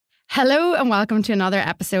Hello and welcome to another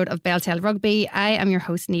episode of Bel Tel Rugby. I am your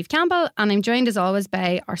host, Niamh Campbell, and I'm joined as always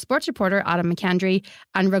by our sports reporter, Adam McKendry,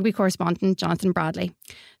 and rugby correspondent, Jonathan Bradley.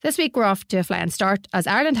 This week we're off to a flying start, as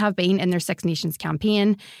Ireland have been in their Six Nations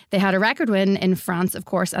campaign. They had a record win in France, of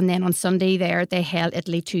course, and then on Sunday there they held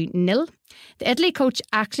Italy 2-0. The Italy coach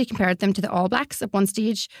actually compared them to the All Blacks at one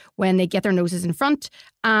stage when they get their noses in front,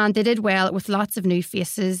 and they did well with lots of new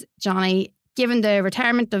faces. Johnny, given the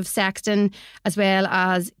retirement of Sexton, as well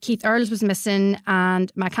as Keith Earls was missing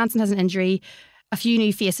and Mac Hansen has an injury, a few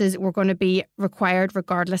new faces were going to be required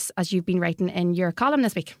regardless, as you've been writing in your column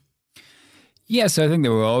this week. Yeah, so I think they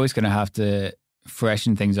were always going to have to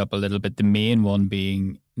freshen things up a little bit. The main one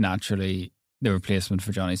being naturally the replacement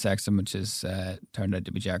for Johnny Sexton, which has turned out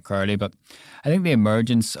to be Jack Crowley. But I think the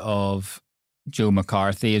emergence of Joe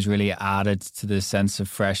McCarthy has really added to the sense of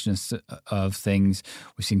freshness of things.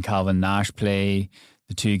 We've seen Calvin Nash play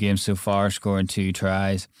the 2 games so far, scoring 2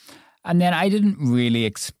 tries. And then I didn't really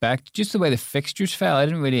expect, just the way the fixtures fell, I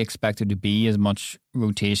didn't really expect there to be as much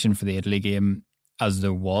rotation for the Italy game as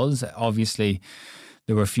there was. Obviously,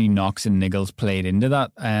 there were a few knocks and niggles played into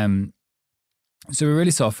that. So we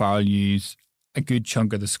really saw Farrell use a good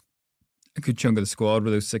chunk of the squad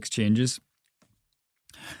with those 6 changes.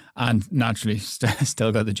 And naturally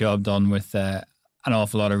still got the job done with an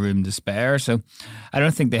awful lot of room to spare. So I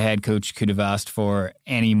don't think the head coach could have asked for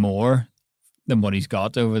any more than what he's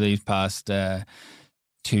got over these past 2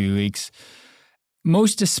 weeks.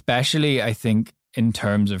 Most especially, I think, in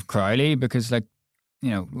terms of Crowley, because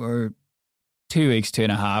we're 2 weeks,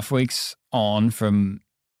 2.5 weeks on from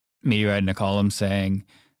me writing a column saying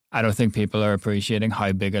I don't think people are appreciating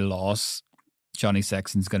how big a loss Johnny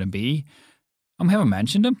Sexton's going to be. And we haven't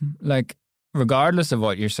mentioned him. Regardless of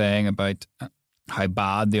what you're saying about how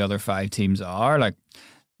bad the other 5 teams are,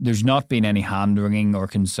 there's not been any hand-wringing or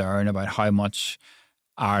concern about how much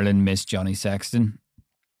Ireland missed Johnny Sexton.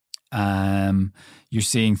 You're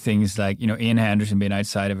seeing things like, Ian Henderson being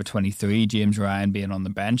outside of a 23, James Ryan being on the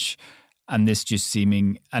bench, and this just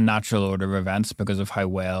seeming a natural order of events because of how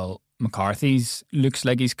well McCarthy's looks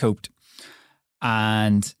like he's coped.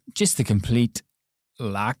 And just the complete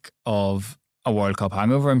lack of a World Cup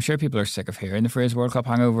hangover. I'm sure people are sick of hearing the phrase World Cup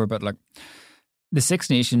hangover, but the Six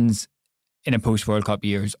Nations in a post-World Cup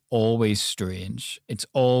year is always strange. It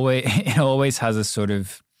always has a sort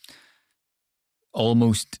of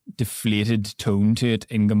almost deflated tone to it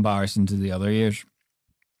in comparison to the other years.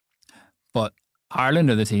 But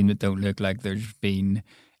Ireland are the team that don't look like there's been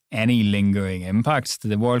any lingering impacts.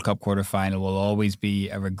 The World Cup quarter-final will always be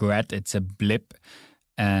a regret. It's a blip.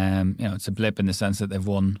 It's a blip in the sense that they've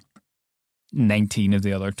won 19 of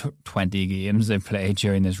the other 20 games they've played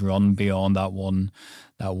during this run beyond that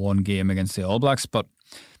one game against the All Blacks. But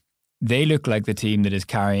they look like the team that is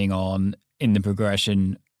carrying on in the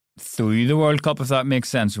progression through the World Cup, if that makes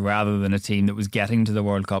sense, rather than a team that was getting to the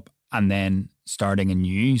World Cup and then starting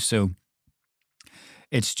anew. So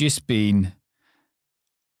it's just been,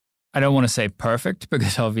 I don't want to say perfect,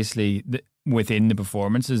 because obviously within the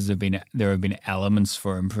performances there have been elements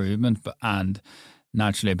for improvement, and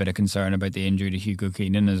naturally a bit of concern about the injury to Hugo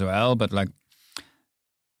Keenan as well. But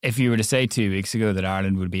if you were to say 2 weeks ago that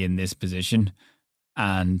Ireland would be in this position,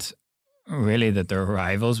 and really that their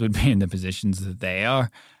rivals would be in the positions that they are,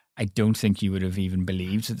 I don't think you would have even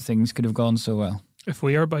believed that things could have gone so well. If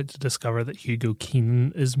we are about to discover that Hugo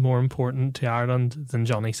Keenan is more important to Ireland than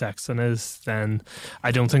Johnny Sexton is, then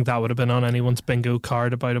I don't think that would have been on anyone's bingo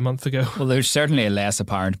card about a month ago. Well, there's certainly a less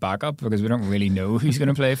apparent backup, because we don't really know who's going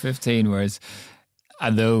to play 15, whereas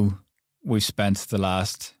although we've spent the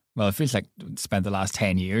last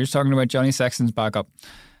 10 years talking about Johnny Sexton's backup,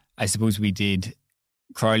 I suppose we did.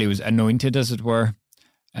 Crowley was anointed, as it were,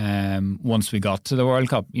 once we got to the World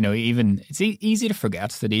Cup. Even it's easy to forget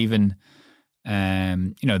that even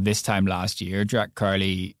this time last year, Jack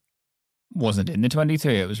Crowley wasn't in the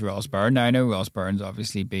 23. It was Ross Byrne. Now I know Ross Byrne's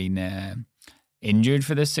obviously been injured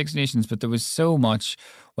for this Six Nations, but there was so much,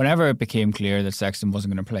 whenever it became clear that Sexton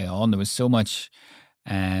wasn't going to play on, there was so much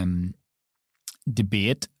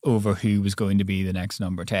debate over who was going to be the next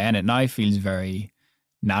number 10. It now feels very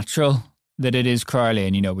natural that it is Crowley.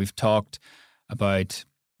 And, we've talked about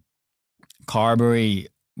Carberry,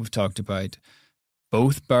 we've talked about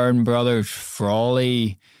both Byrne brothers,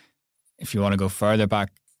 Frawley, if you want to go further back,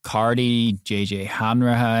 Cardy, JJ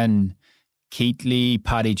Hanrahan, Keatley,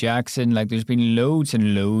 Paddy Jackson. There's been loads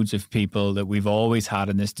and loads of people that we've always had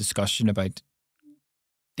in this discussion about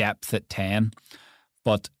depth at 10.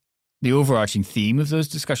 But the overarching theme of those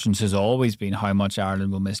discussions has always been how much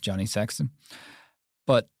Ireland will miss Johnny Sexton.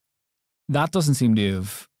 But that doesn't seem to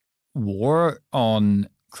have wore on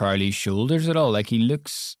Crowley's shoulders at all. Like, he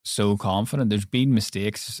looks so confident. There's been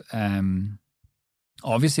mistakes.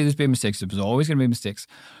 Obviously, there's been mistakes. There's always going to be mistakes.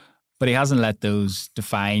 But he hasn't let those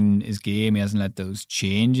define his game. He hasn't let those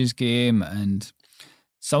change his game. And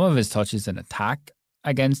some of his touches in attack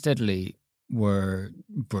against Italy were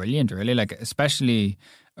brilliant, really. Like, especially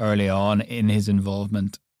early on in his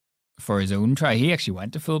involvement for his own try. He actually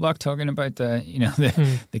went to fullback, talking about the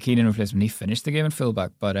Keenan replacement. He finished the game at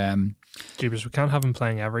fullback. But Jeepers, we can't have him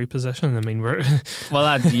playing every position. I mean, we're well,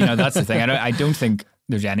 that's the thing. I don't think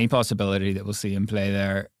there's any possibility that we'll see him play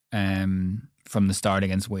there from the start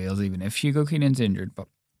against Wales, even if Hugo Keenan's injured. But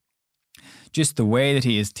just the way that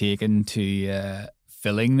he is taken to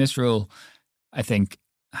filling this role, I think,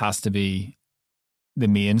 has to be the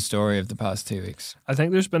main story of the past 2 weeks. I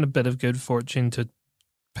think there's been a bit of good fortune to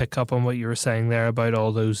pick up on what you were saying there about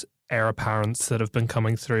all those heir apparents that have been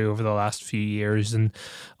coming through over the last few years, and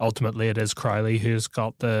ultimately it is Crowley who's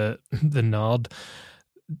got the nod.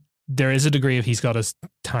 There is a degree of he's got his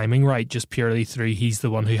timing right, just purely through he's the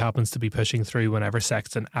one who happens to be pushing through whenever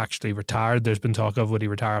Sexton actually retired. There's been talk of, would he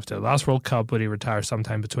retire after the last World Cup? Would he retire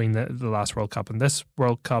sometime between the last World Cup and this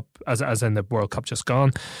World Cup, as in the World Cup just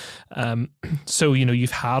gone? So,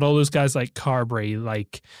 you've had all those guys like Carberry,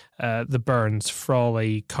 like the Burns,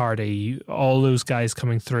 Frawley, Cardy, all those guys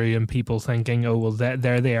coming through, and people thinking, oh, well, they're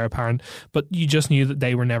the heir apparent. But you just knew that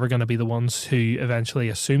they were never going to be the ones who eventually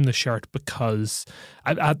assumed the shirt, because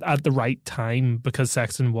at the right time, because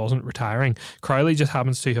Sexton wasn't retiring. Crowley just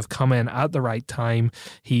happens to have come in at the right time.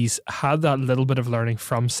 He's had that little bit of learning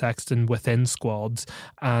from Sexton within squads,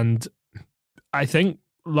 and I think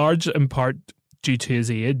large in part due to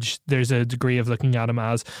his age, there's a degree of looking at him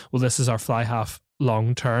as, well, this is our fly half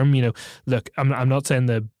long term. Look, I'm not saying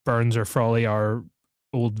the Burns or Frawley are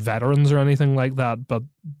old veterans or anything like that, but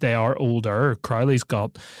they are older. Crowley's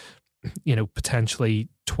got, potentially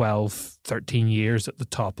 12, 13 years at the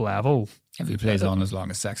top level. If he plays on as long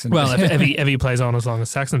as Sexton. Well, if he plays on as long as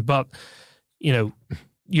Sexton. But,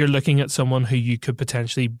 you're looking at someone who you could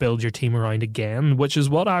potentially build your team around again, which is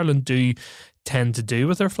what Ireland do tend to do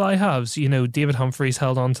with their fly halves. David Humphreys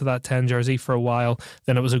held on to that 10 jersey for a while.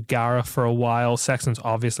 Then it was O'Gara for a while. Sexton's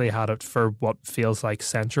obviously had it for what feels like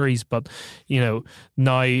centuries. But,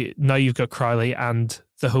 now you've got Crowley, and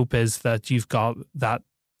the hope is that you've got that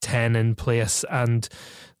 10 in place, and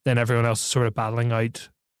then everyone else is sort of battling out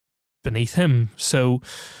beneath him. So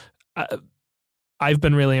I've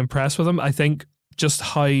been really impressed with him. I think just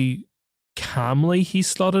how calmly he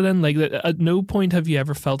slotted in. Like, at no point have you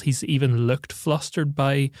ever felt he's even looked flustered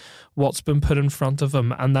by what's been put in front of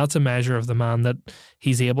him, and that's a measure of the man that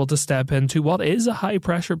he's able to step into what is a high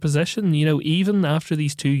pressure position. Even after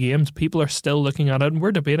these 2 games, people are still looking at it, and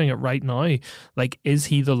we're debating it right now. Like, is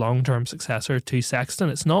he the long-term successor to Sexton?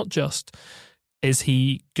 It's not just, is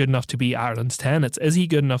he good enough to be Ireland's 10? It's, is he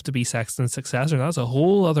good enough to be Sexton's successor? That's a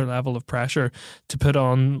whole other level of pressure to put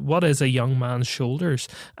on what is a young man's shoulders.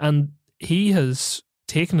 And he has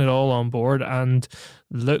taken it all on board and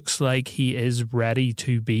looks like he is ready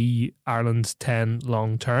to be Ireland's 10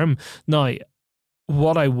 long term. Now,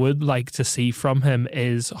 what I would like to see from him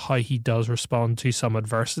is how he does respond to some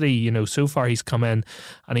adversity. So far he's come in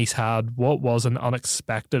and he's had what was an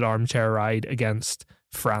unexpected armchair ride against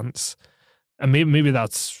France. And maybe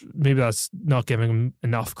that's not giving him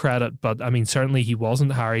enough credit, but I mean, certainly he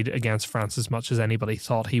wasn't harried against France as much as anybody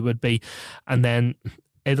thought he would be. And then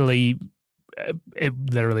Italy, it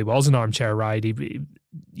literally was an armchair ride.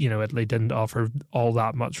 Italy didn't offer all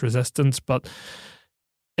that much resistance, but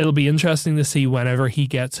it'll be interesting to see whenever he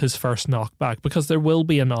gets his first knockback, because there will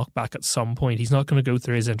be a knockback at some point. He's not going to go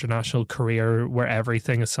through his international career where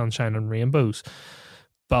everything is sunshine and rainbows.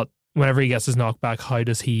 But whenever he gets his knockback, how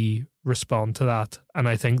does he respond to that? And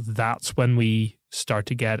I think that's when we start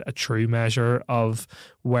to get a true measure of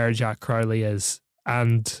where Jack Crowley is.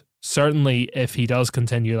 And certainly if he does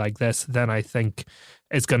continue like this, then I think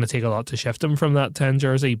it's going to take a lot to shift him from that 10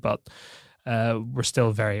 jersey, but we're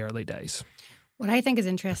still very early days. What I think is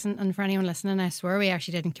interesting, and for anyone listening, I swear we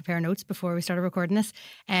actually didn't compare notes before we started recording this.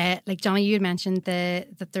 Like Johnny, you had mentioned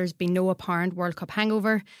that there's been no apparent World Cup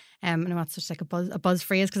hangover. I know that's such like a buzz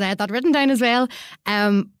phrase because I had that written down as well.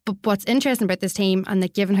 But what's interesting about this team, and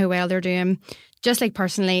that given how well they're doing, just like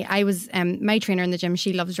personally, I was my trainer in the gym.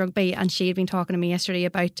 She loves rugby, and she had been talking to me yesterday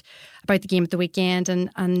about the game at the weekend,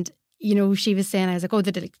 and she was saying, I was like, oh, they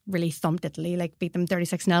did really thumped Italy, like beat them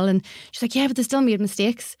 36-0. And she's like, yeah, but they still made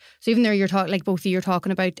mistakes. So even though you're talking, like both of you are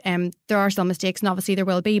talking about, there are still mistakes, and obviously there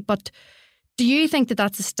will be. But do you think that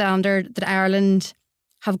that's a standard that Ireland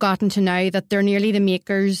have gotten to now, that they're nearly the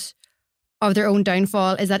makers of their own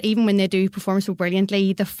downfall? Is that even when they do perform so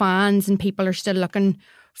brilliantly, the fans and people are still looking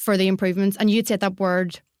for the improvements. And you'd said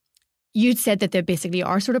that they basically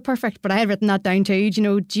are sort of perfect, but I had written that down too.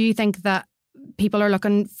 Do you think that people are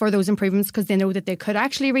looking for those improvements because they know that they could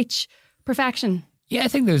actually reach perfection? Yeah, I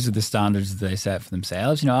think those are the standards that they set for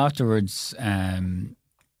themselves. Afterwards, in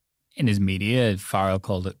his media, Farrell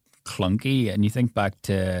called it clunky. And you think back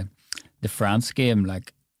to the France game,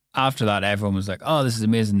 like after that, everyone was like, oh, this is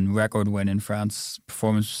amazing, record win in France,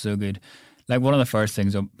 performance was so good. Like one of the first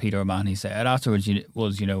things Peter O'Mahony said afterwards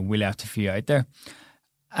was, we left a few out there.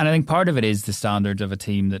 And I think part of it is the standards of a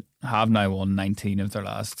team that have now won 19 of their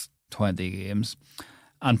last 20 games.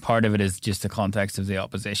 And part of it is just the context of the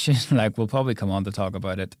opposition. Like we'll probably come on to talk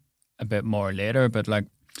about it a bit more later, but like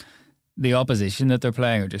the opposition that they're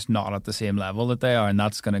playing are just not at the same level that they are. And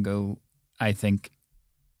that's going to go, I think,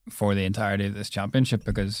 for the entirety of this championship,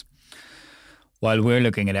 because while we're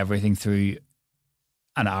looking at everything through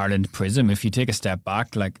an Ireland prism, if you take a step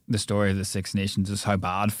back, like the story of the Six Nations is how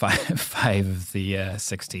bad five of the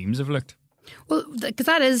 6 teams have looked. Well, because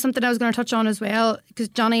that is something I was going to touch on as well, because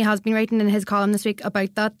Johnny has been writing in his column this week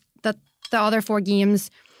about that the other 4 games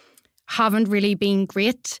haven't really been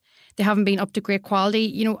great. They haven't been up to great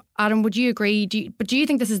quality. Adam, would you agree? Do you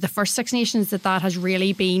think this is the first Six Nations that has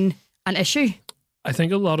really been an issue? I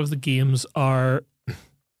think a lot of the games are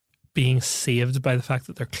being saved by the fact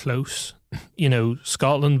that they're close.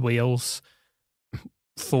 Scotland, Wales,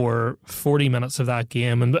 for 40 minutes of that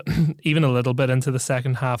game, and even a little bit into the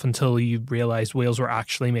second half until you realised Wales were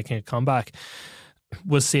actually making a comeback,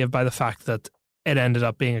 was saved by the fact that it ended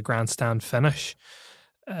up being a grandstand finish.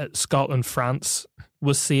 Scotland, France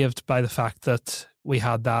was saved by the fact that we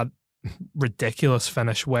had that ridiculous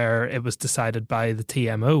finish where it was decided by the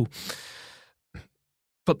TMO.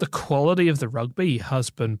 But the quality of the rugby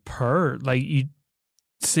has been poor. Like, you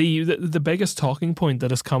see, the biggest talking point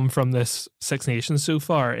that has come from this Six Nations so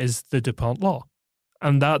far is the DuPont law.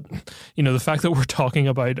 And that, the fact that we're talking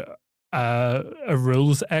about a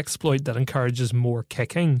rules exploit that encourages more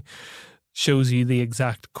kicking shows you the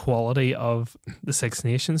exact quality of the Six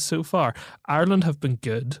Nations so far. Ireland have been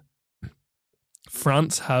good.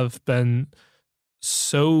 France have been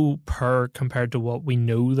so poor compared to what we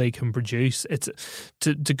know they can produce. It's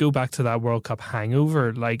to go back to that World Cup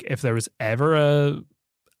hangover. Like, if there was ever a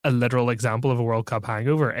literal example of a World Cup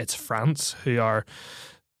hangover, it's France, who are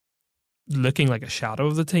looking like a shadow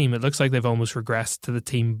of the team. It looks like they've almost regressed to the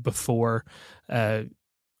team before they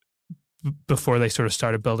sort of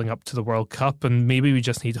started building up to the World Cup. And maybe we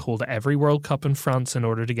just need to hold every World Cup in France in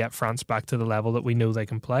order to get France back to the level that we know they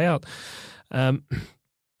can play at.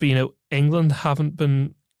 But, England haven't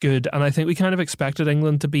been good. And I think we kind of expected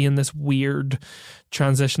England to be in this weird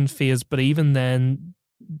transition phase. But even then,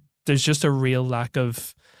 there's just a real lack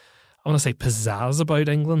of, I want to say, pizzazz about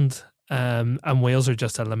England. And Wales are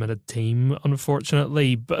just a limited team,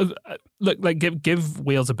 unfortunately. But look, like give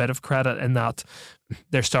Wales a bit of credit in that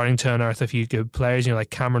they're starting to unearth a few good players. Like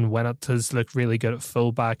Cameron Winnett has looked really good at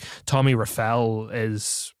fullback. Tommy Raffel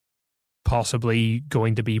is possibly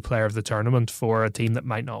going to be player of the tournament for a team that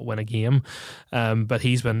might not win a game. But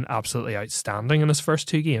he's been absolutely outstanding in his first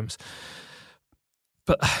 2 games.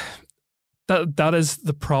 But that is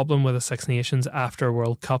the problem with the Six Nations after a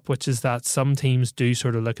World Cup, which is that some teams do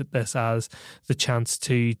sort of look at this as the chance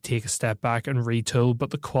to take a step back and retool,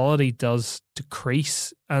 but the quality does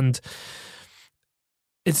decrease. And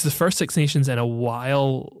it's the first Six Nations in a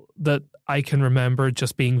while that I can remember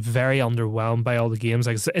just being very underwhelmed by all the games.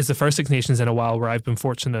 Like, it's the first Six Nations in a while where I've been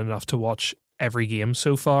fortunate enough to watch every game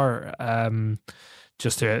so far.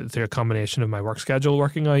 Just through a combination of my work schedule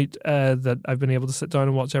working out, that I've been able to sit down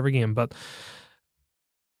and watch every game. But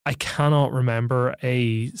I cannot remember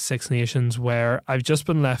a Six Nations where I've just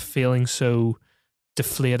been left feeling so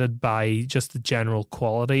deflated by just the general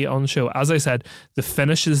quality on the show. As I said, the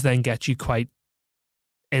finishes then get you quite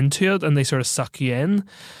into it and they sort of suck you in.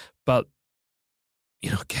 But,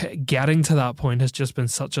 getting to that point has just been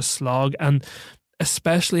such a slog, and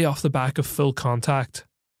especially off the back of full contact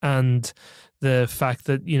and the fact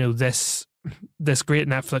that, this great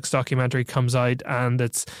Netflix documentary comes out and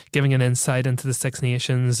it's giving an insight into the Six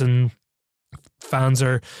Nations, and fans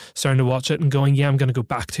are starting to watch it and going, yeah, I'm going to go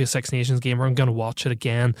back to a Six Nations game, or I'm going to watch it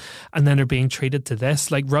again. And then they're being treated to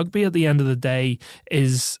this. Like, rugby at the end of the day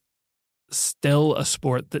is still a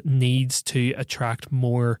sport that needs to attract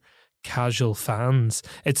more casual fans.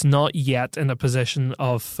 It's not yet in a position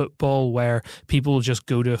of football where people just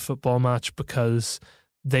go to a football match because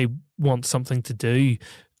they want something to do.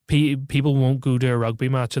 People won't go to a rugby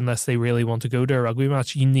match unless they really want to go to a rugby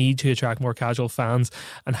match. You need to attract more casual fans,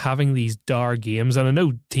 and having these dar games, and I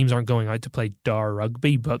know teams aren't going out to play dar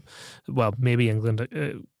rugby, but, well, maybe England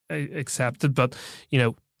accepted. But, you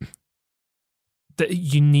know,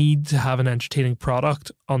 you need to have an entertaining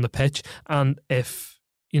product on the pitch. And if,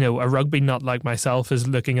 you know, a rugby nut like myself is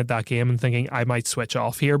looking at that game and thinking I might switch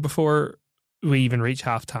off here before we even reach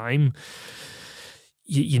half time,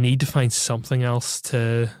 you need to find something else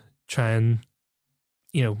to try and,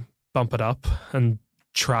 you know, bump it up and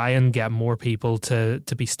try and get more people to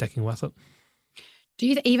be sticking with it. Do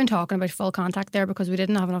you even talking about full contact there, because we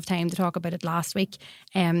didn't have enough time to talk about it last week,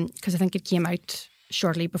 because I think it came out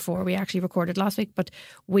shortly before we actually recorded last week, but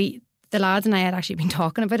the lads and I had actually been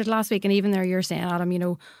talking about it last week, and even there you're saying, Adam, you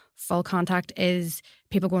know, full contact is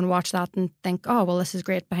people go and watch that and think, oh well, this is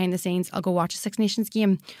great behind the scenes, I'll go watch a Six Nations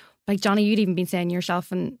game. Like Johnny, you'd even been saying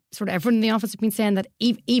yourself, and sort of everyone in the office had been saying that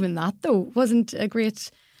even that though wasn't a great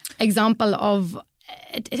example of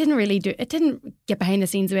it didn't get behind the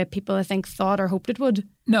scenes the way people I think thought or hoped it would.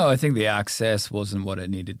 No, I think the access wasn't what it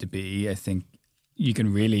needed to be. I think you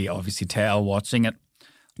can really obviously tell watching it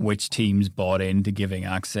which teams bought into giving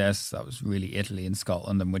access. That was really Italy and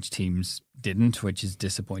Scotland, and which teams didn't, which is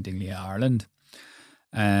disappointingly Ireland.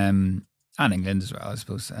 And England as well, I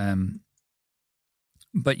suppose.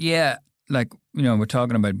 But yeah, like, you know, we're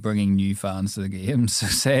talking about bringing new fans to the game. So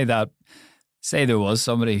say there was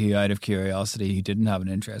somebody who, out of curiosity, who didn't have an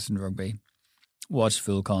interest in rugby, watched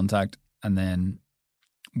full contact and then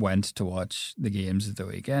went to watch the games at the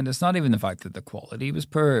weekend. It's not even the fact that the quality was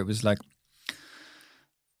poor. It was like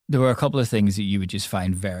there were a couple of things that you would just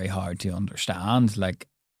find very hard to understand, like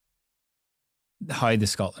how the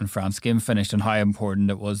Scotland-France game finished and how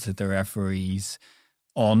important it was that the referee's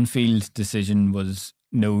on-field decision was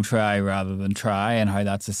no try rather than try, and how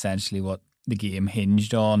that's essentially what the game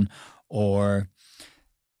hinged on. Or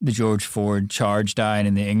the George Ford charge down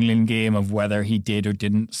in the England game, of whether he did or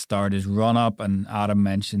didn't start his run-up. And Adam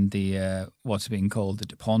mentioned the what's being called the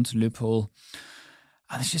DuPont loophole.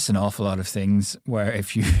 And there's just an awful lot of things where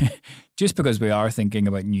if you, just because we are thinking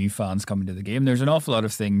about new fans coming to the game, there's an awful lot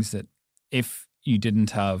of things that if you didn't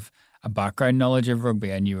have a background knowledge of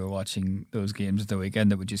rugby and you were watching those games at the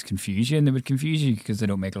weekend, that would just confuse you, and they would confuse you because they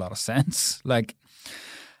don't make a lot of sense. Like,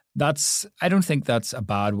 I don't think that's a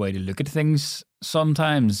bad way to look at things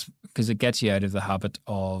sometimes, because it gets you out of the habit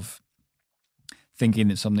of thinking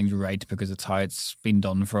that something's right because it's how it's been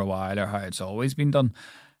done for a while or how it's always been done.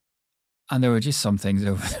 And there were just some things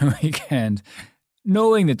over the weekend,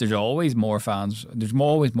 knowing that there's always more fans, there's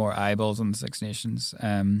always more eyeballs on the Six Nations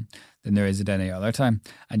than there is at any other time.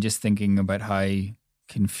 And just thinking about how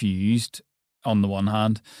confused, on the one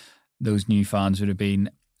hand, those new fans would have been,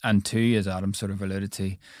 and two, as Adam sort of alluded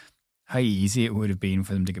to, how easy it would have been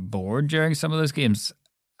for them to get bored during some of those games.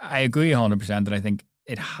 I agree 100% that I think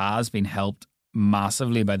it has been helped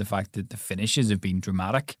massively by the fact that the finishes have been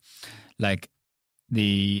dramatic. Like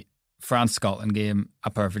the France-Scotland game, a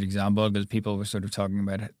perfect example, because people were sort of talking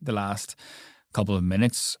about the last couple of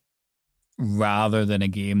minutes rather than a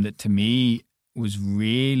game that to me was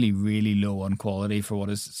really, really low on quality for what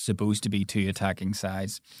is supposed to be two attacking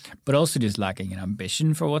sides, but also just lacking in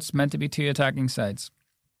ambition for what's meant to be two attacking sides.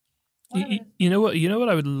 You know what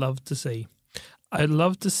I would love to see? I'd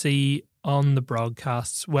love to see on the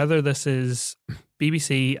broadcasts, whether this is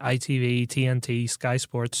BBC, ITV, TNT, Sky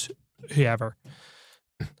Sports, whoever,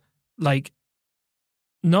 like,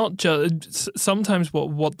 not just sometimes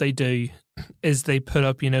what they do is they put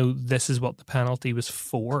up, you know, this is what the penalty was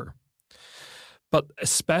for. But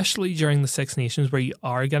especially during the Six Nations, where you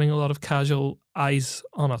are getting a lot of casual eyes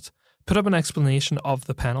on it, put up an explanation of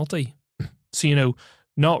the penalty. So, you know,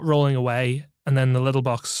 not rolling away and then the little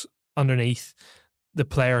box underneath, the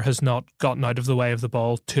player has not gotten out of the way of the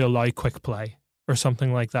ball to allow quick play or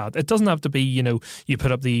something like that. It doesn't have to be, you know, you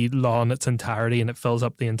put up the law in its entirety and it fills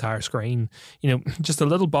up the entire screen. You know, just a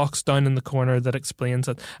little box down in the corner that explains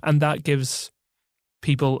it. And that gives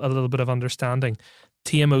people a little bit of understanding.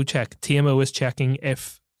 TMO check. TMO is checking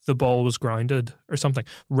if the ball was grounded or something,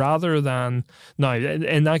 rather than, now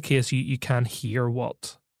in that case you can hear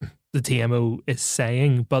what the TMO is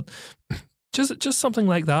saying, but just something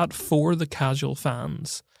like that for the casual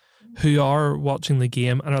fans who are watching the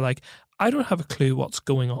game and are like, I don't have a clue what's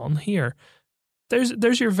going on here.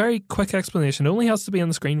 There's your very quick explanation. It only has to be on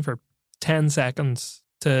the screen for 10 seconds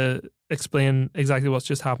to explain exactly what's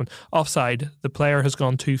just happened. Offside, the player has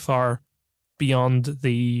gone too far beyond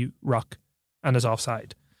the ruck and is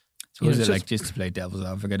offside. So is it like, just to play devil's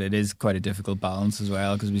advocate, it is quite a difficult balance as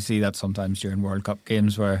well, because we see that sometimes during World Cup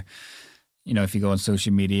games where, you know, if you go on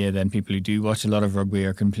social media, then people who do watch a lot of rugby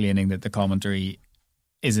are complaining that the commentary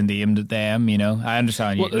isn't aimed at them, you know. I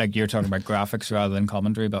understand you're talking about graphics rather than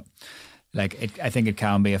commentary, but like I think it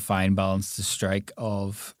can be a fine balance to strike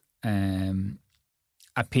of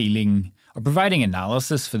appealing or providing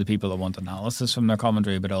analysis for the people that want analysis from their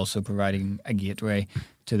commentary, but also providing a gateway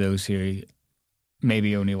to those who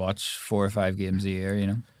maybe only watch 4 or 5 games a year, you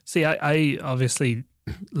know. See, I obviously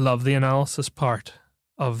love the analysis part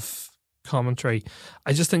of commentary.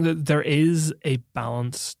 I just think that there is a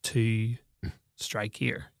balance to strike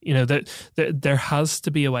here. You know, that there has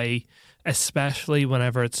to be a way, especially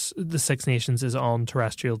whenever it's the Six Nations is on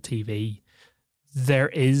terrestrial TV. There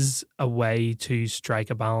is a way to strike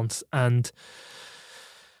a balance, and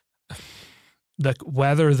like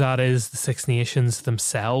whether that is the Six Nations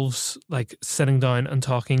themselves, like sitting down and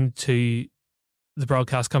talking to the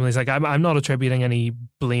broadcast companies, like I'm not attributing any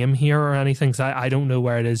blame here or anything, because I don't know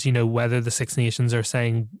where it is, you know, whether the Six Nations are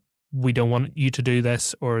saying we don't want you to do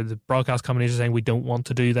this, or the broadcast companies are saying we don't want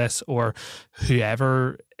to do this, or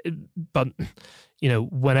whoever. But, you know,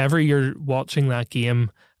 whenever you're watching that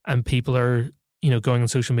game and people are, you know, going on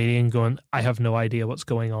social media and going, I have no idea what's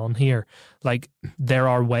going on here. Like, there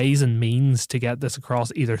are ways and means to get this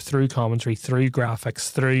across, either through commentary, through graphics,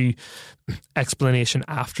 through explanation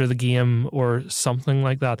after the game or something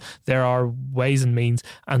like that. There are ways and means.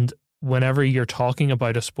 And whenever you're talking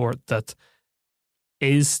about a sport that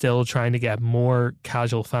is still trying to get more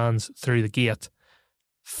casual fans through the gate,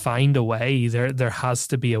 find a way. There has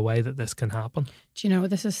to be a way that this can happen. Do you know,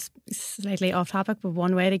 this is slightly off topic, but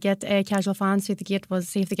one way to get casual fans through the gate was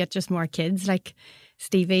see if they get just more kids, like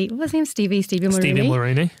Stevie, what was his name? Stevie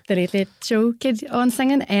Mulroney, the Late Late Show kid on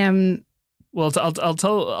singing. Well, I'll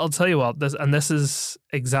tell you what, this is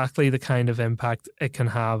exactly the kind of impact it can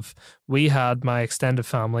have. We had my extended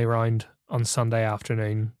family round on Sunday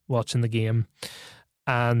afternoon watching the game,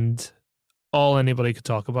 and all anybody could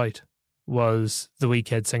talk about was the wee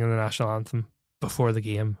kid singing the national anthem before the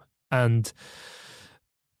game. And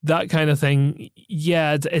that kind of thing,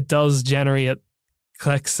 yeah, it does generate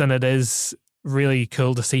clicks, and it is really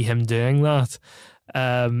cool to see him doing that.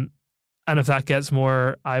 And if that gets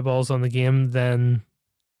more eyeballs on the game, then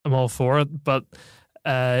I'm all for it. But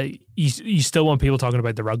you still want people talking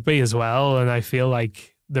about the rugby as well, and I feel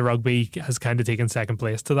like the rugby has kind of taken second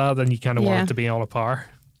place to that, and you kind of want it to be on a par.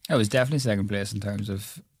 It was definitely second place in terms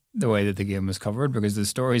of the way that the game was covered, because the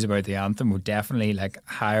stories about the anthem were definitely like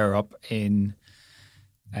higher up in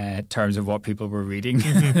terms of what people were reading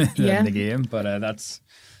than the game. But I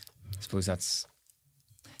suppose that's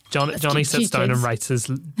Johnny sits down and writes his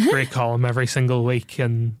great column every single week,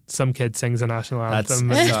 and some kid sings a national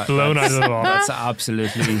anthem and he's blown out of the water. That's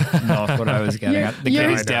absolutely not what I was getting at. The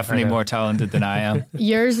kid is definitely more talented than I am.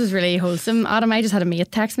 Yours was really wholesome, Adam. I just had a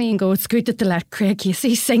mate text me and go, it's good to let Craig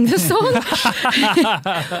Casey sing the song.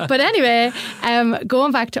 But anyway,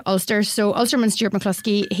 going back to Ulster, so Ulsterman Stuart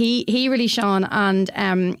McCluskey, he really shone,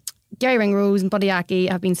 and Gary Ringrose and Buddy Aki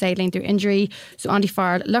have been sidelined through injury, so Andy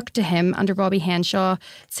Farrell looked to him under Bobby Henshaw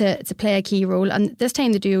to play a key role, and this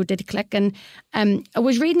time the duo did click. And I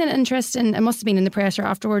was reading an interesting, it must have been in the presser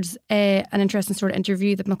afterwards, an interesting sort of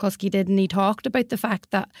interview that McCluskey did, and he talked about the fact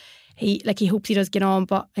that he hopes he does get on,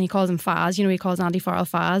 and he calls him Faz, you know, he calls Andy Farrell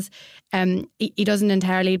Faz. He doesn't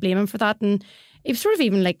entirely blame him for that, and he was sort of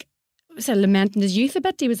even like lamenting his youth a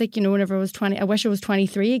bit. He was like, you know, whenever I was 20, I wish I was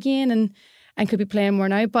 23 again, and could be playing more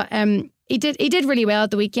now. But he did really well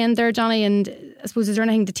at the weekend there, Johnny. And I suppose, is there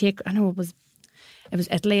anything to take? I know it was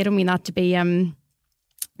Italy. I don't mean that to be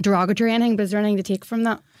derogatory or anything, but is there anything to take from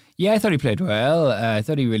that? Yeah, I thought he played well. I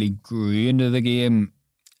thought he really grew into the game.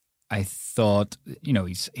 I thought, you know,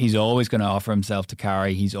 he's always going to offer himself to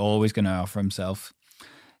carry. He's always going to offer himself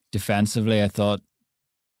defensively. I thought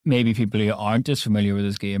maybe people who aren't as familiar with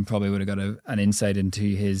his game probably would have got an insight into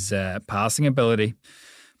his passing ability,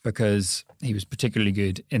 because he was particularly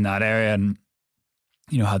good in that area, and,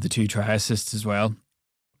 you know, had the 2 try assists as well.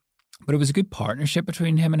 But it was a good partnership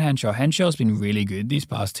between him and Henshaw. Henshaw's been really good these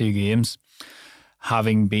past 2 games,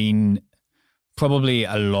 having been probably,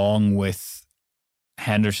 along with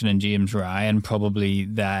Henderson and James Ryan, probably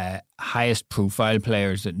the highest profile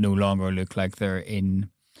players that no longer look like they're in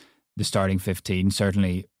the starting 15,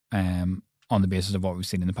 certainly on the basis of what we've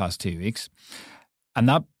seen in the past 2 weeks. And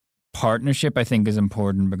that partnership, I think, is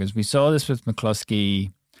important, because we saw this with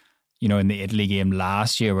McCluskey, you know, in the Italy game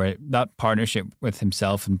last year, where that partnership with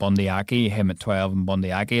himself and Bundy Aki, him at 12 and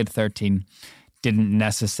Bundy Aki at 13, didn't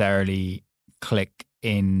necessarily click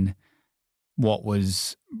in what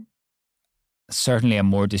was certainly a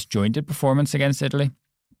more disjointed performance against Italy.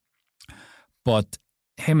 But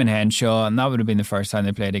him and Henshaw, and that would have been the first time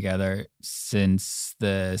they played together since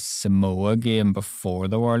the Samoa game before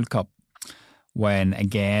the World Cup, when,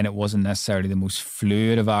 again, it wasn't necessarily the most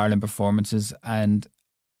fluid of Ireland performances. And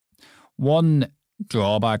one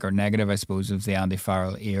drawback or negative, I suppose, of the Andy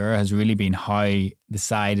Farrell era has really been how the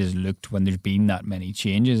side has looked when there's been that many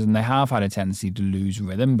changes, and they have had a tendency to lose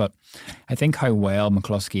rhythm. But I think how well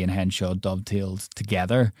McCluskey and Henshaw dovetailed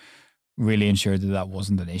together really ensured that that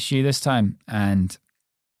wasn't an issue this time. And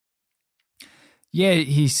yeah,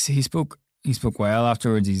 he spoke well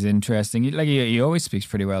afterwards. He's interesting. He always speaks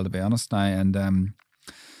pretty well, to be honest now. And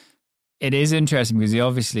it is interesting because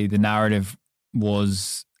obviously the narrative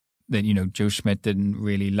was that, you know, Joe Schmidt didn't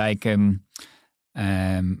really like him.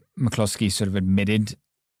 McCluskey sort of admitted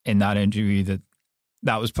in that interview that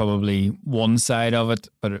that was probably one side of it,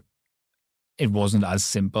 but it wasn't as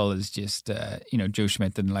simple as just, Joe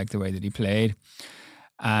Schmidt didn't like the way that he played.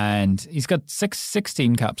 And he's got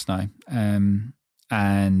 16 caps now.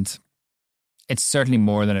 And it's certainly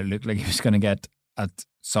more than it looked like he was going to get at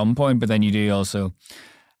some point. But then you do also,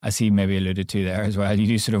 as he maybe alluded to there as well, you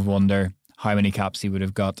do sort of wonder how many caps he would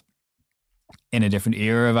have got in a different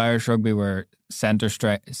era of Irish rugby where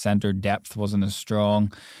centre depth wasn't as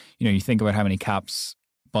strong. You know, you think about how many caps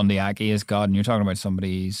Bundy Aki has got, and you're talking about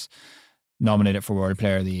somebody who's nominated for World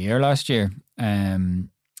Player of the Year last year.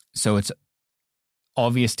 So it's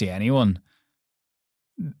obvious to anyone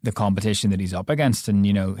the competition that he's up against. And,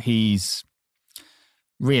 you know, he's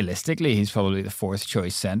probably the fourth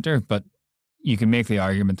choice centre, but you can make the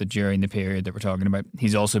argument that during the period that we're talking about,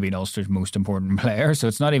 he's also been Ulster's most important player. So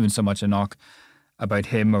it's not even so much a knock about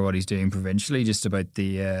him or what he's doing provincially, just about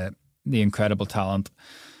the incredible talent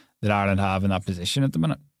that Ireland have in that position at the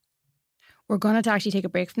minute. We're going to actually take a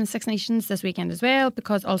break from the Six Nations this weekend as well,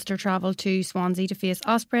 because Ulster travel to Swansea to face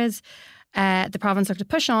Ospreys. The province look to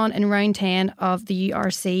push on in round 10 of the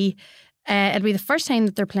URC. It'll be the first time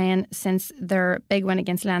that they're playing since their big win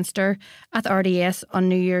against Leinster at the RDS on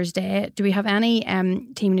New Year's Day. Do we have any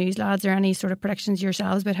team news, lads, or any sort of predictions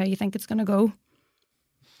yourselves about how you think it's going to go?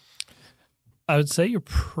 I would say you're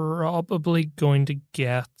probably going to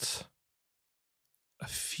get a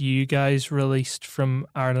few guys released from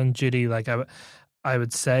Ireland duty. Like I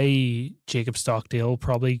would say Jacob Stockdale will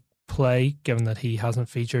probably play, given that he hasn't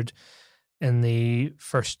featured in the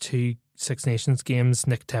first two Six Nations games.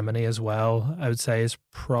 Nick Timoney as well, I would say, is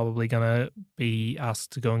probably going to be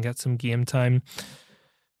asked to go and get some game time.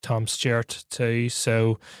 Tom Stewart too.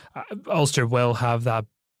 So Ulster will have that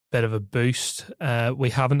bit of a boost. We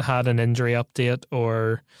haven't had an injury update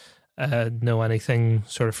or know anything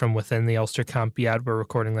sort of from within the Ulster camp yet. We're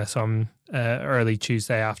recording this on early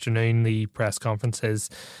Tuesday afternoon. The press conference is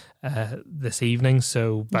this evening,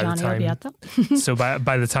 so by Johnny the time will be at that. so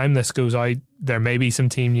by the time this goes out, there may be some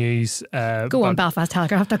team news. Go on, Belfast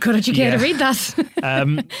Telegraph.co.uk to read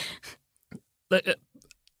that.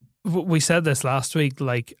 We said this last week.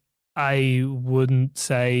 Like, I wouldn't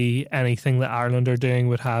say anything that Ireland are doing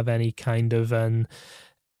would have any kind of an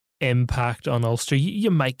impact on Ulster.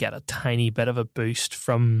 You might get a tiny bit of a boost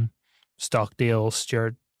from Stockdale,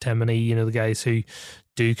 Stewart, Timoney, you know, the guys who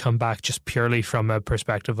do come back just purely from a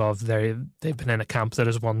perspective of they've been in a camp that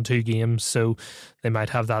has won 2 games, so they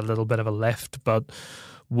might have that little bit of a lift. But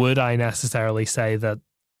would I necessarily say that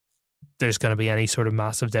there's going to be any sort of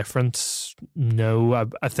massive difference? No,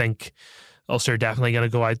 I think Ulster are definitely going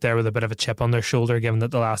to go out there with a bit of a chip on their shoulder, given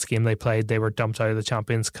that the last game they played, they were dumped out of the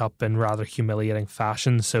Champions Cup in rather humiliating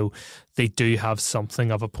fashion. So they do have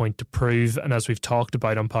something of a point to prove. And as we've talked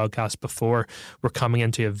about on podcasts before, we're coming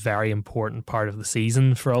into a very important part of the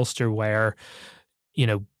season for Ulster where, you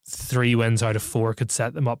know, 3 wins out of 4 could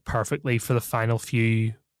set them up perfectly for the final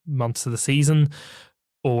few months of the season,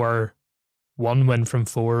 or 1 win from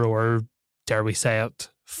 4, or dare we say it,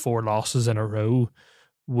 4 losses in a row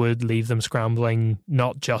would leave them scrambling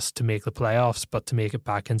not just to make the playoffs but to make it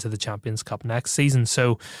back into the Champions Cup next season.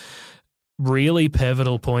 So really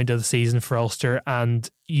pivotal point of the season for Ulster, and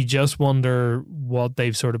you just wonder what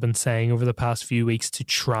they've sort of been saying over the past few weeks to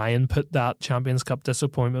try and put that Champions Cup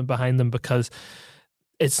disappointment behind them, because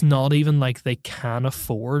it's not even like they can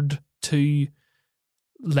afford to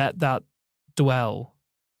let that dwell.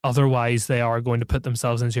 Otherwise they are going to put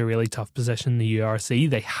themselves into a really tough position in the URC.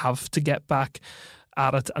 They have to get back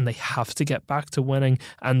at it, and they have to get back to winning.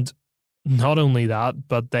 And not only that,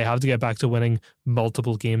 but they have to get back to winning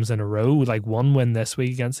multiple games in a row. Like, 1 win this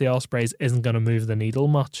week against the Ospreys isn't going to move the needle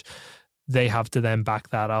much. They have to then back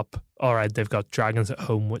that up. All right, they've got Dragons at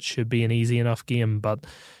home, which should be an easy enough game, but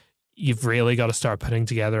you've really got to start putting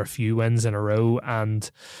together a few wins in a row, and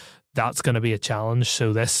that's going to be a challenge.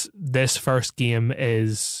 So this first game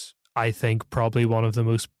is, I think, probably one of the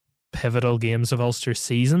most pivotal games of Ulster's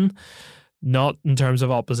season. Not in terms of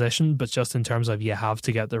opposition, but just in terms of you have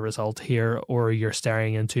to get the result here or you're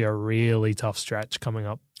staring into a really tough stretch coming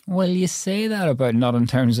up. Well, you say that about not in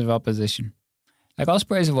terms of opposition. Like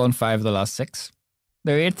Ospreys have won 5 of the last 6.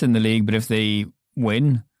 They're 8th in the league, but if they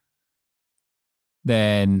win,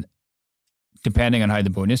 then depending on how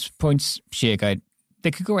the bonus points shake out,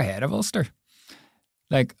 they could go ahead of Ulster.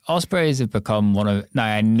 Like Ospreys have become one of... Now,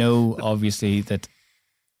 I know obviously that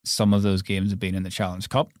some of those games have been in the Challenge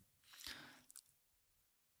Cup.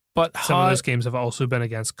 But some of those games have also been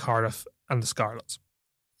against Cardiff and the Scarlets.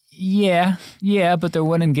 Yeah, but they're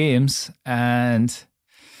winning games. And,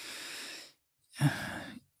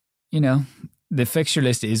 you know, the fixture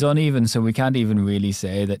list is uneven, so we can't even really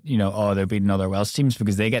say that, you know, they're beating other Welsh teams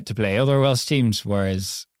because they get to play other Welsh teams,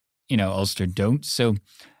 whereas, you know, Ulster don't. So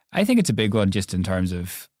I think it's a big one just in terms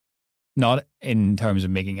of, not in terms of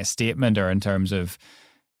making a statement or in terms of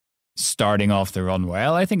starting off the run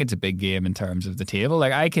well. I think it's a big game in terms of the table.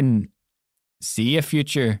 Like I can see a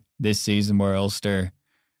future this season where Ulster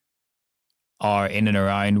are in and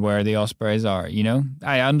around where the Ospreys are, you know?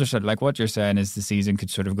 I understood, like what you're saying is the season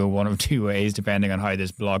could sort of go one of two ways depending on how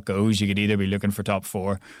this block goes. You could either be looking for top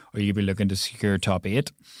 4 or you could be looking to secure top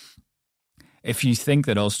 8. If you think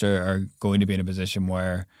that Ulster are going to be in a position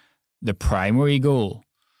where the primary goal,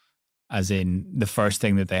 as in the first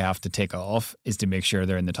thing that they have to take off, is to make sure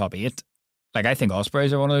they're in the top 8. Like I think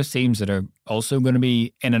Ospreys are one of those teams that are also going to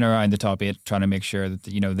be in and around the top 8, trying to make sure that,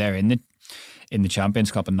 you know, they're in the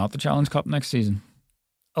Champions Cup and not the Challenge Cup next season.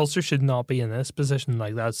 Ulster should not be in this position.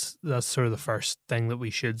 Like that's sort of the first thing that we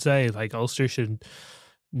should say. Like Ulster should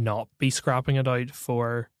not be scrapping it out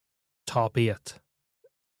for top 8.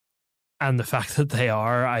 And the fact that they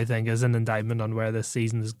are, I think, is an indictment on where this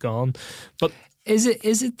season has gone. But is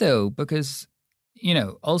it though? Because, you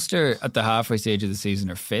know, Ulster at the halfway stage of the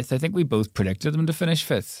season are 5th. I think we both predicted them to finish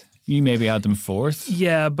 5th. You maybe had them 4th.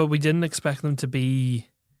 Yeah, but we didn't expect them to be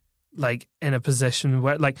like in a position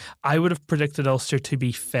where, like, I would have predicted Ulster to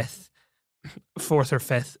be 4th or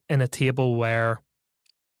 5th in a table where,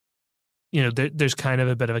 you know, there's kind of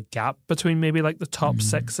a bit of a gap between maybe like the top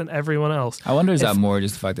 6 and everyone else. I wonder, is that more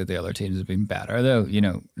just the fact that the other teams have been better though? You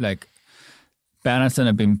know, like Benetton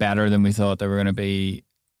have been better than we thought they were going to be.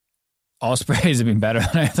 Ospreys have been better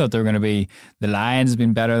than I thought they were going to be. The Lions have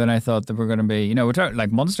been better than I thought they were going to be. You know, we're talking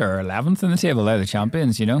like Munster are 11th in the table. They're the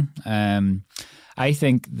champions, you know. I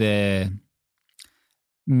think the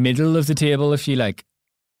middle of the table, if you like,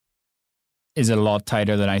 is a lot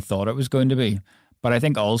tighter than I thought it was going to be. But I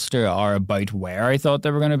think Ulster are about where I thought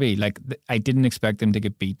they were going to be. Like, I didn't expect them to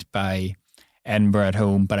get beat by Edinburgh at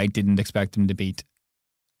home, but I didn't expect them to beat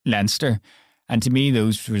Leinster. And to me,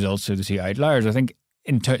 those results are the 2 outliers. I think,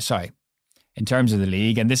 in terms of the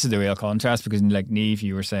league, and this is the real contrast, because like Niamh,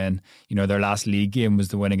 you were saying, you know, their last league game was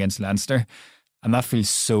the win against Leinster. And that feels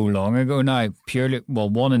so long ago now, purely, well,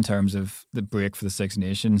 one, in terms of the break for the Six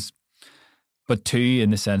Nations, but 2, in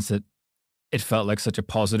the sense that it felt like such a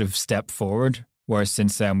positive step forward. Whereas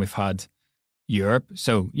since then we've had Europe.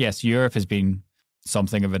 So yes, Europe has been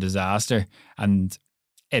something of a disaster, and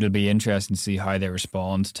it'll be interesting to see how they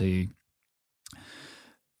respond to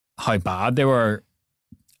how bad they were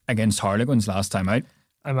against Harlequins last time out.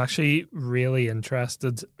 I'm actually really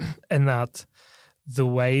interested in that the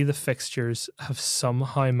way the fixtures have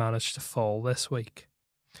somehow managed to fall this week.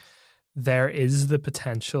 There is the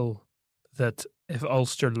potential that if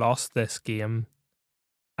Ulster lost this game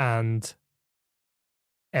and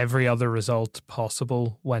every other result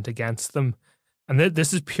possible went against them, and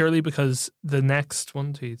this is purely because the next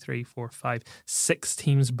 6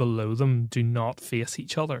 teams below them do not face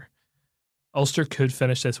each other. Ulster could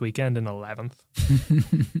finish this weekend in 11th.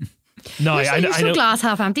 No, you're so glass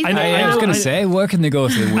half empty. I was going to say, where can they go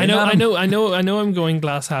if they win? I know. I'm going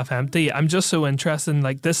glass half empty. I'm just so interested in,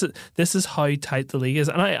 like, this is how tight the league is,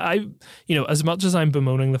 and I you know, as much as I'm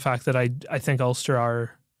bemoaning the fact that I think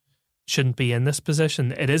Ulster shouldn't be in this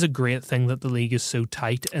position, it is a great thing that the league is so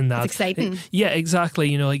tight. In that, it's exciting. Yeah, exactly.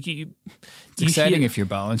 You know, like it's exciting if your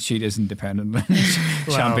balance sheet isn't dependent on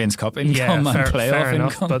Champions Cup income and playoff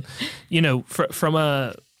income. But you know, from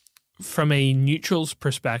a neutral's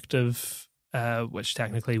perspective, which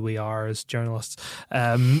technically we are as journalists,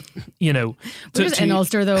 you know, we're just in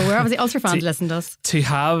Ulster though. We're obviously Ulster fans. Listen to us. To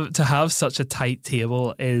have such a tight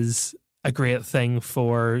table is a great thing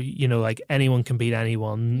for, you know, like anyone can beat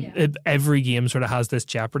anyone. Yeah. Every game sort of has this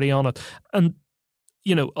jeopardy on it, and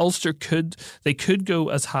you know, Ulster could go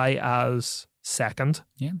as high as second.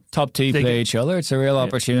 Yeah, top 2 play each other. It's a real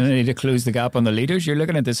opportunity to close the gap on the leaders. You're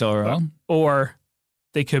looking at this all wrong. Or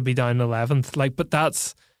they could be down 11th. Like, but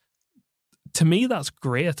that's, to me, that's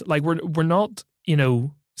great. Like, we're not, you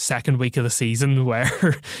know, second week of the season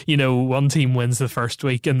where, you know, one team wins the first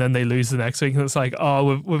week and then they lose the next week, and it's like,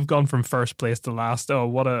 oh, we've gone from first place to last. Oh,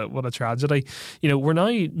 what a tragedy. You know, we're now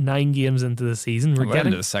 9 games into the season. We're getting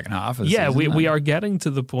into the second half of the season. We are getting to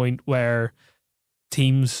the point where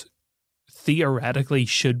teams theoretically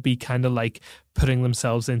should be kind of like putting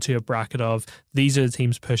themselves into a bracket of, these are the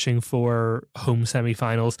teams pushing for home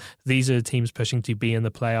semi-finals, these are the teams pushing to be in the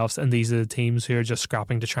playoffs, and these are the teams who are just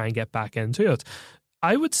scrapping to try and get back into it.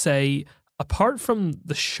 I would say, apart from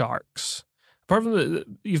the Sharks,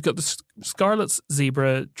 you've got the Scarlets,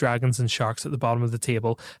 Zebra, Dragons and Sharks at the bottom of the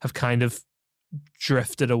table have kind of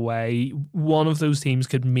drifted away. One of those teams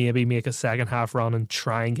could maybe make a second half run and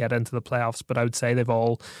try and get into the playoffs, but I would say they've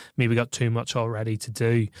all maybe got too much already to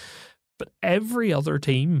do. But every other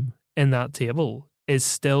team in that table is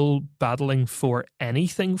still battling for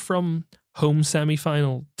anything from home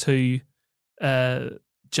semi-final to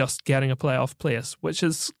just getting a playoff place, which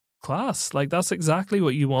is class. Like, that's exactly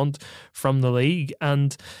what you want from the league.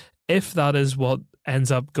 And if that is what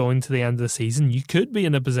ends up going to the end of the season, you could be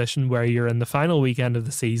in a position where you're in the final weekend of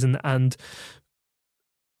the season and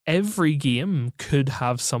every game could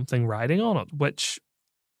have something riding on it, which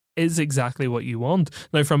is exactly what you want.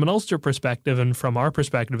 Now, from an Ulster perspective and from our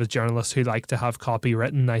perspective as journalists who like to have copy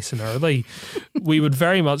written nice and early, we would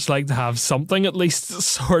very much like to have something at least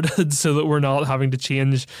sorted so that we're not having to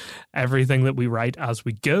change everything that we write as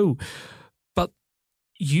we go. But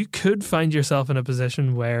you could find yourself in a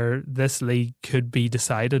position where this league could be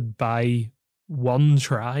decided by one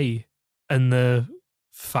try in the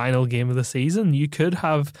final game of the season. You could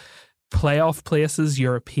have playoff places,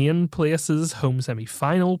 European places, home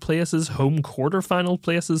semi-final places, home quarter-final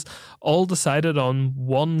places, all decided on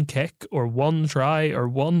one kick or one try or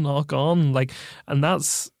one knock-on. And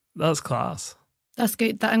that's class. That's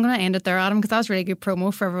good. I'm going to end it there, Adam, because that was really good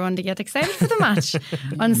promo for everyone to get excited for the match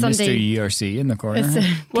on Sunday. Mr. ERC in the corner.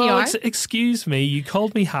 Well, excuse me, you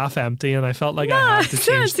called me half empty and I felt like I had to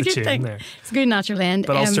change the tune there. It's a good natural end.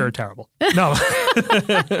 But Ulster are terrible. No.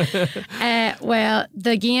 Well,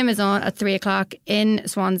 the game is on at 3 o'clock in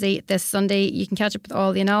Swansea this Sunday. You can catch up with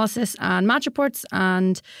all the analysis and match reports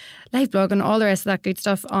and live blog and all the rest of that good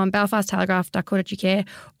stuff on belfasttelegraph.co.uk,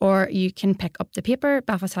 or you can pick up the paper,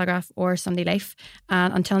 Belfast Telegraph or Sunday Life.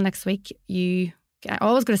 And until next week, I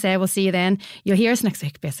always going to say we'll see you then. You'll hear us next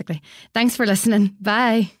week, basically. Thanks for listening.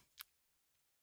 Bye.